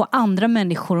få andra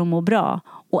människor att må bra.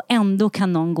 Och ändå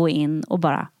kan någon gå in och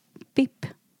bara pip.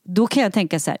 Då kan jag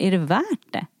tänka så här, är det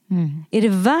värt det? Är det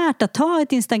värt att ta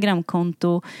ett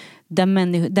Instagramkonto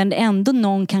där ändå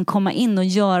någon kan komma in och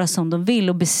göra som de vill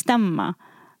och bestämma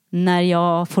när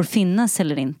jag får finnas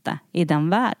eller inte i den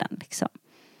världen liksom.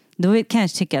 Då kan jag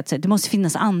tycka att det måste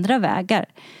finnas andra vägar.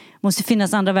 Det måste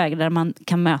finnas andra vägar där man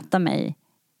kan möta mig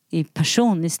i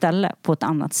person istället på ett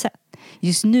annat sätt.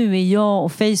 Just nu är jag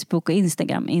och Facebook och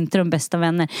Instagram inte de bästa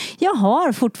vänner. Jag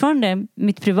har fortfarande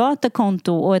mitt privata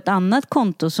konto och ett annat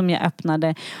konto som jag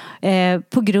öppnade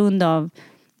på grund av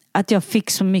att jag fick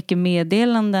så mycket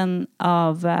meddelanden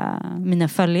av mina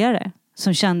följare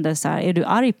som kände så här, är du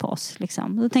arg på oss?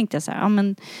 Liksom. Då tänkte jag så här, ja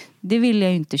men det vill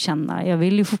jag ju inte känna. Jag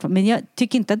vill ju fortfarande, men jag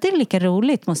tycker inte att det är lika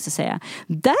roligt, måste jag säga.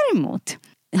 Däremot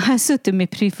har jag suttit med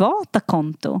privata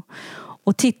konto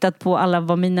och tittat på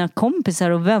vad mina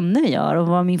kompisar och vänner gör och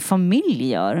vad min familj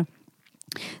gör.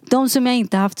 De som jag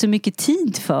inte haft så mycket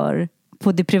tid för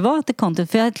på det privata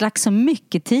kontot. För jag har lagt så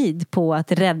mycket tid på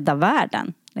att rädda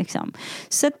världen. Liksom.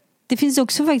 Så det finns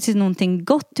också faktiskt någonting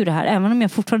gott ur det här. Även om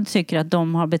jag fortfarande tycker att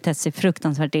de har betett sig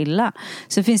fruktansvärt illa.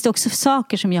 Så finns det också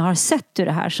saker som jag har sett ur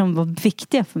det här som var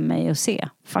viktiga för mig att se.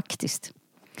 Faktiskt.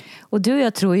 Och du och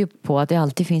jag tror ju på att det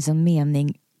alltid finns en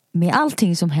mening med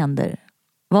allting som händer.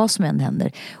 Vad som än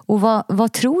händer. Och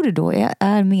vad tror du då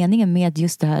är meningen med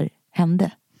just det här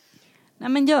hände? Nej,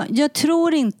 men jag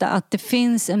tror inte att det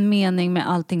finns en mening med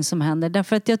allting som händer.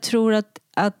 Därför att jag tror att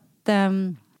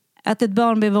ett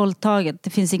barn blir våldtaget, det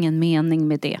finns ingen mening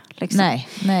med det. Liksom.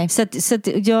 Nej. Så att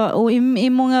jag, och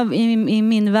i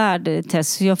min värld,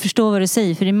 Tess, jag förstår vad du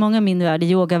säger, för i många av min värld, i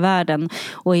yogavärlden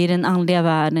och i den andliga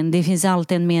världen, det finns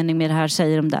alltid en mening med det här,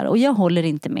 säger de där. Och jag håller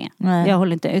inte med. Nej. Jag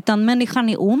håller inte, utan människan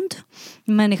är ond.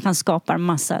 Människan skapar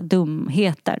massa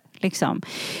dumheter. Liksom.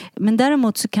 Men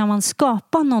däremot så kan man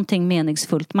skapa någonting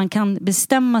meningsfullt. Man kan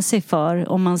bestämma sig för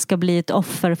om man ska bli ett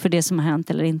offer för det som har hänt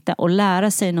eller inte. Och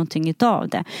lära sig någonting utav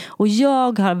det. Och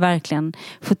jag har verkligen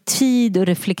fått tid att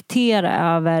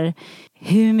reflektera över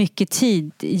hur mycket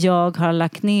tid jag har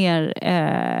lagt ner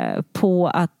på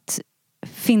att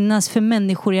finnas för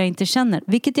människor jag inte känner.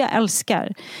 Vilket jag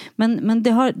älskar. Men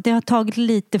det har tagit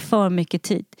lite för mycket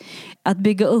tid. Att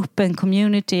bygga upp en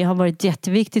community har varit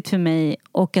jätteviktigt för mig.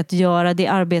 Och att göra det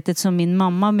arbetet som min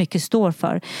mamma mycket står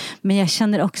för. Men jag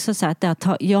känner också så att det har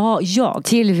tagit...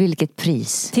 Till vilket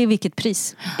pris? Till vilket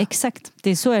pris. Exakt. Det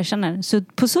är så jag känner. Så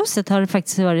på så sätt har det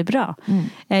faktiskt varit bra.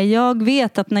 Jag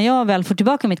vet att när jag väl får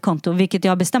tillbaka mitt konto, vilket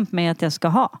jag har bestämt mig att jag ska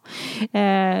ha,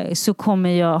 så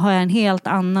har jag en helt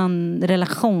annan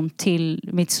relation till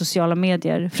mitt sociala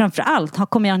medier. Framförallt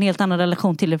kommer jag en helt annan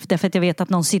relation till det, därför att jag vet att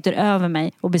någon sitter över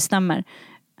mig och bestämmer.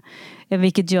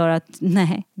 Vilket gör att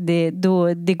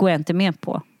det går jag inte med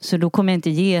på. Så då kommer jag inte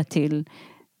ge till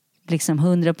liksom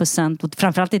 100% och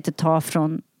framförallt inte ta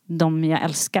från de jag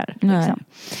älskar. Liksom.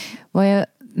 Vad jag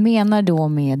menar då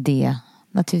med det,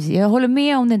 naturligtvis, jag håller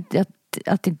med om det,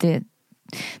 att det inte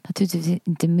naturligtvis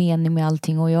inte är mening med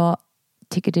allting, och jag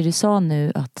tycker det du sa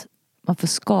nu, att man får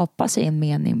skapa sig en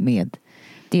mening med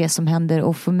det som händer.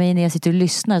 Och för mig när jag sitter och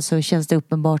lyssnar så känns det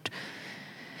uppenbart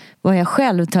vad jag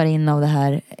själv tar in av det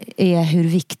här är hur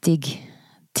viktig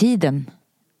tiden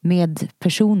med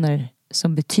personer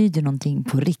som betyder någonting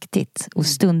på riktigt och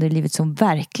stunder i livet som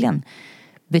verkligen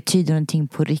betyder någonting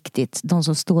på riktigt, de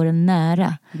som står en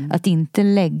nära, att inte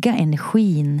lägga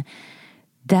energin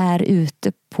där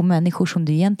ute på människor som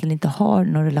du egentligen inte har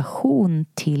någon relation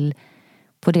till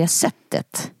på det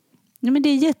sättet. Ja, men det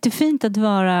är jättefint att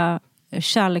vara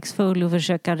kärleksfull och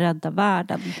försöka rädda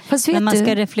världen. Men man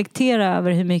ska reflektera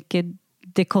över hur mycket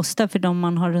det kostar för dem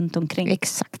man har runt omkring.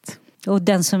 Exakt. Och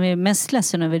den som är mest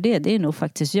ledsen över det är nog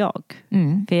faktiskt jag.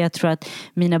 För jag tror att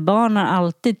mina barn har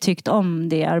alltid tyckt om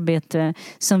det arbete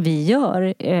som vi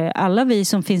gör. Alla vi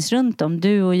som finns runt om,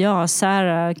 du och jag,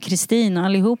 Sara, Kristin och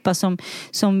allihopa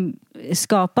som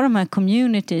skapa de här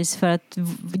communities för att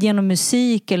genom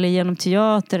musik eller genom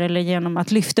teater eller genom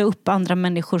att lyfta upp andra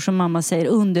människor, som mamma säger,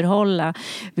 underhålla,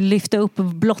 lyfta upp och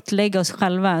blottlägga oss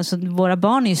själva. Så våra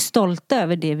barn är ju stolta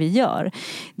över det vi gör.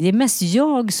 Det är mest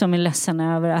jag som är ledsen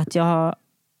över att jag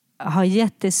har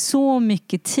gett det så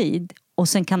mycket tid och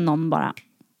sen kan någon bara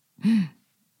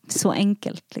så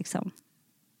enkelt liksom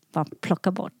bara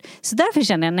plocka bort. Så därför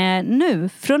känner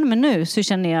jag från och med nu så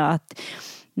känner jag att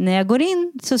när jag går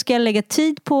in så ska jag lägga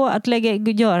tid på att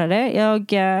göra det.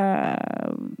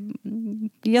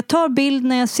 Jag tar bild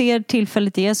när jag ser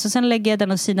tillfället är, så sen lägger jag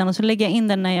den åt sidan och så lägger jag in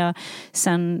den när jag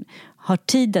sen har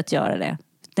tid att göra det.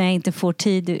 När jag inte får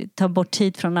tid, ta bort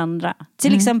tid från andra.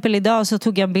 Till exempel idag så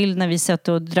tog jag en bild när vi satt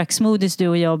och drack smoothies, du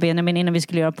och jag och Benjamin, innan vi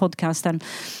skulle göra podcasten.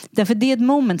 Därför det är ett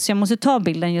moment, så jag måste ta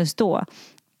bilden just då.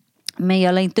 Men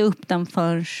jag la inte upp den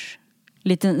för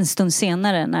en stund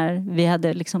senare när vi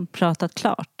hade liksom pratat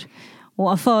klart.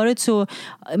 Och förut så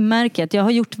märker jag att jag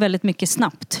har gjort väldigt mycket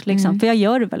snabbt. Liksom, för jag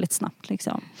gör det väldigt snabbt.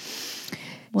 Liksom.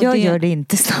 Jag gör det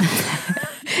inte snabbt.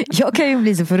 Jag kan ju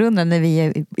bli så förundrad när vi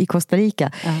är i Costa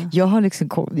Rica. Jag har liksom,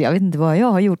 jag vet inte vad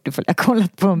jag har gjort. Jag har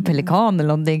kollat på en pelikan eller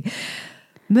någonting.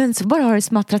 Men så bara har det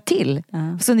smattrat till.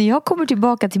 Så när jag kommer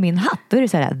tillbaka till min hatt, då är det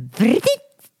så här...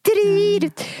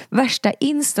 Värsta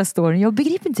Insta-storyn. Jag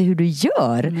begriper inte hur du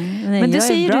gör. Nej, men då jag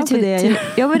säger är bra du till på det.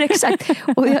 Ja, men exakt.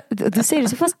 Och då säger du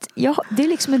så, fast det är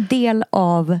liksom en del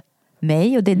av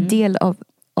mig och det är en del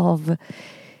av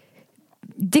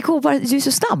det går bara, du är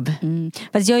så snabb.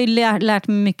 Fast jag har ju lärt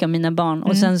mig mycket av mina barn.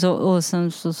 Och sen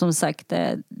så som sagt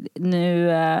nu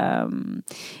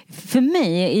för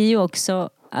mig är ju också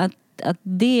att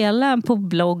dela på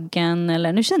bloggen,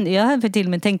 eller nu kände jag för till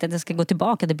och med tänkt att jag ska gå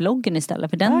tillbaka till bloggen istället,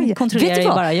 för den kontrollerar ju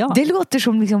bara jag. Det låter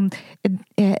som liksom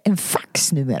en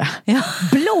fax numera.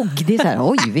 Blogg, det är så här,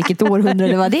 oj vilket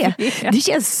århundrade var det? Det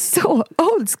känns så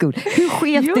old school. Hur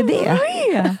skevt är det?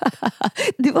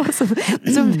 Det var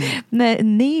som när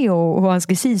Neo och hans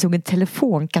kusin såg en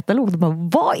telefonkatalog. De bara,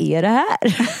 vad är det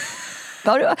här?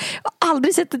 Jag har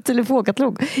aldrig sett en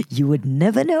telefonkatalog. You would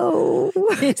never know.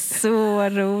 Det är så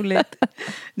roligt.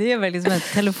 Det är verkligen som en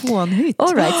telefonhytt.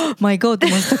 All right. My God,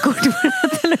 du måste ha kort på den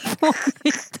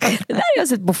telefonhytten. Det där har jag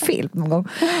sett på film någon gång.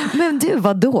 Men du,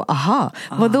 vadå? Aha,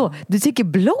 vadå? Du tycker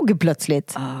blogg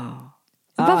plötsligt?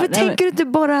 Varför tänker du inte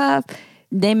bara...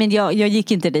 Nej, men jag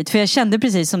gick inte dit. För jag kände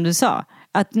precis som du sa.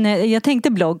 Att när jag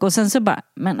tänkte blogg och sen så bara,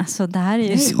 men alltså det här är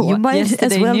ju så. You might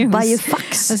as well buy a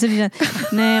fax. Alltså, nej,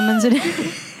 men så det...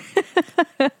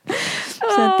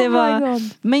 så att det var...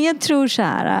 Men jag tror så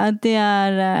här att det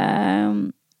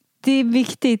är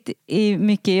viktigt i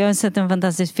mycket. Jag har sett en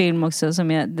fantastisk film också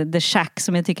som är The Shack,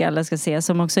 som jag tycker alla ska se,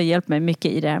 som också har hjälpt mig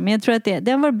mycket i det här. Men jag tror att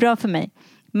det har varit bra för mig.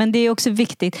 Men det är också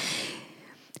viktigt.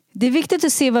 Det är viktigt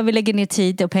att se vad vi lägger ner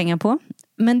tid och pengar på.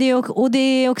 Men det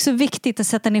är också viktigt att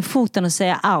sätta ner foten och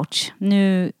säga ouch,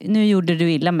 nu gjorde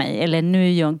du illa mig, eller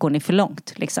nu går ni för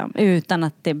långt liksom, utan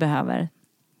att det behöver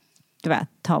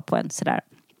ta på en sådär.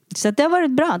 Så att det har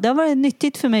varit bra, det har varit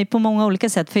nyttigt för mig på många olika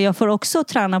sätt, för jag får också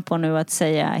träna på nu att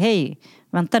säga hej,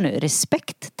 vänta nu,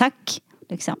 respekt, tack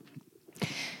liksom.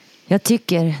 Jag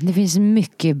tycker det finns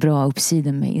mycket bra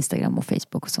uppsidor med Instagram och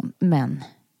Facebook och sånt, men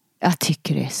jag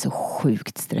tycker det är så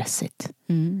sjukt stressigt.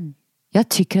 Jag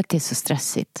tycker att det är så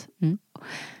stressigt.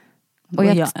 Och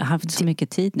jag har haft så mycket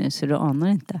tid nu så du anar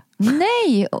inte.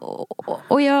 Nej,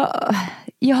 och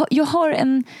jag har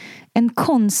en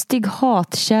konstig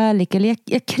hatkärlek. Eller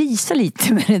jag krisar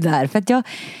lite med det där. För att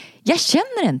jag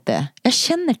känner inte. Jag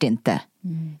känner det inte.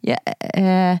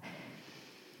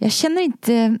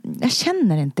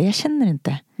 Jag känner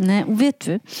inte. Nej, och vet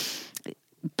du,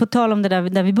 på tal om det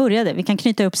där vi började, vi kan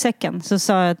knyta upp säcken. Så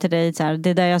sa jag till dig så här,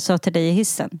 det där jag sa till dig i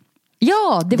hissen.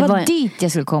 Ja, det var dit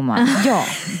jag skulle komma. Ja,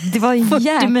 det var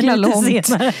jäkla långt.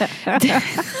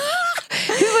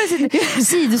 Hur var det?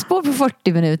 Sidospår på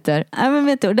 40 minuter. Ja, men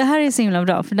vet du, det här är så himla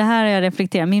bra. För det här har jag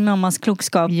reflekterat. Min mammas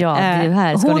klokskap. Ja, det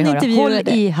här ska ni höra. Håll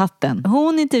i hatten.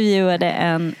 Hon intervjuade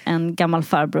en gammal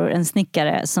farbror, en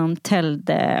snickare som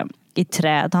täljde i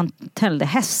träd. Han täljde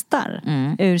hästar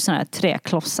ur såna här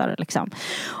träklossar liksom.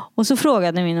 Och så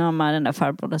frågade min mamma den där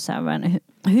farbror så här,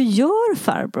 hur gör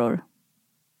farbror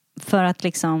för att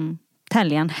liksom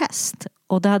tälja en häst?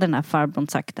 Och då hade den här farbrorn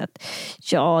sagt att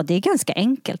ja, det är ganska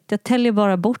enkelt. Jag täljer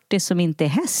bara bort det som inte är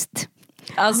häst.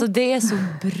 Alltså det är så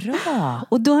bra.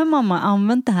 Och då har mamma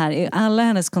använt det här i alla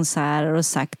hennes konserter och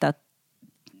sagt att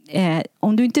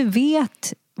om du inte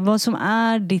vet vad som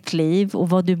är ditt liv och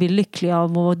vad du blir lycklig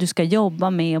av och vad du ska jobba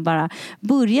med, och bara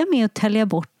börja med att tälja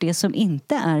bort det som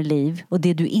inte är liv och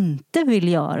det du inte vill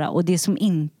göra och det som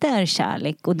inte är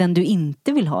kärlek och den du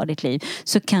inte vill ha i ditt liv,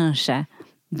 så kanske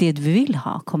det vi vill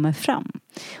ha kommer fram.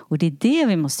 Och det är det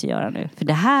vi måste göra nu. För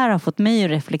det här har fått mig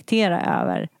att reflektera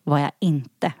över vad jag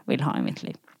inte vill ha i mitt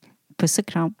liv. Puss och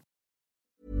kram.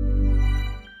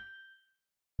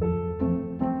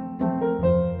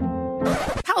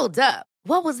 Hold up.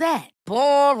 What was that?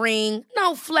 Boring.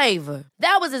 No flavor.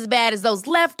 That was as bad as those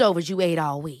leftovers you ate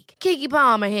all week. Keke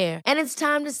Palmer here. And it's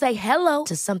time to say hello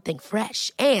to something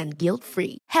fresh and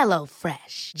guilt-free. Hello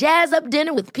Fresh. Jazz up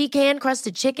dinner with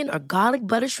pecan-crusted chicken or garlic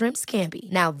butter shrimp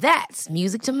scampi. Now that's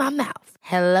music to my mouth.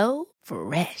 Hello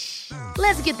Fresh.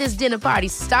 Let's get this dinner party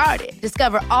started.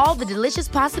 Discover all the delicious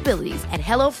possibilities at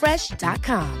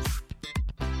hellofresh.com.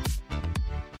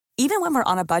 Even when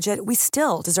we're on a budget, we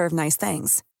still deserve nice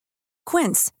things.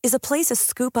 Quince is a place to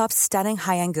scoop up stunning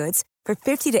high-end goods for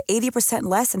 50 to 80%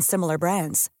 less than similar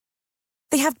brands.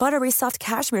 They have buttery soft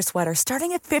cashmere sweaters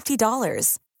starting at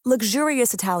 $50,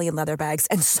 luxurious Italian leather bags,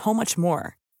 and so much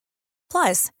more.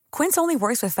 Plus, Quince only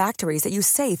works with factories that use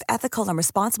safe, ethical, and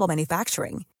responsible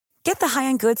manufacturing. Get the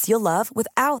high-end goods you'll love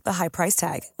without the high price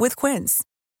tag with Quince.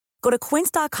 Go to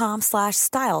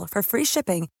quince.com/style for free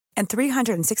shipping and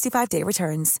 365-day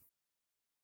returns.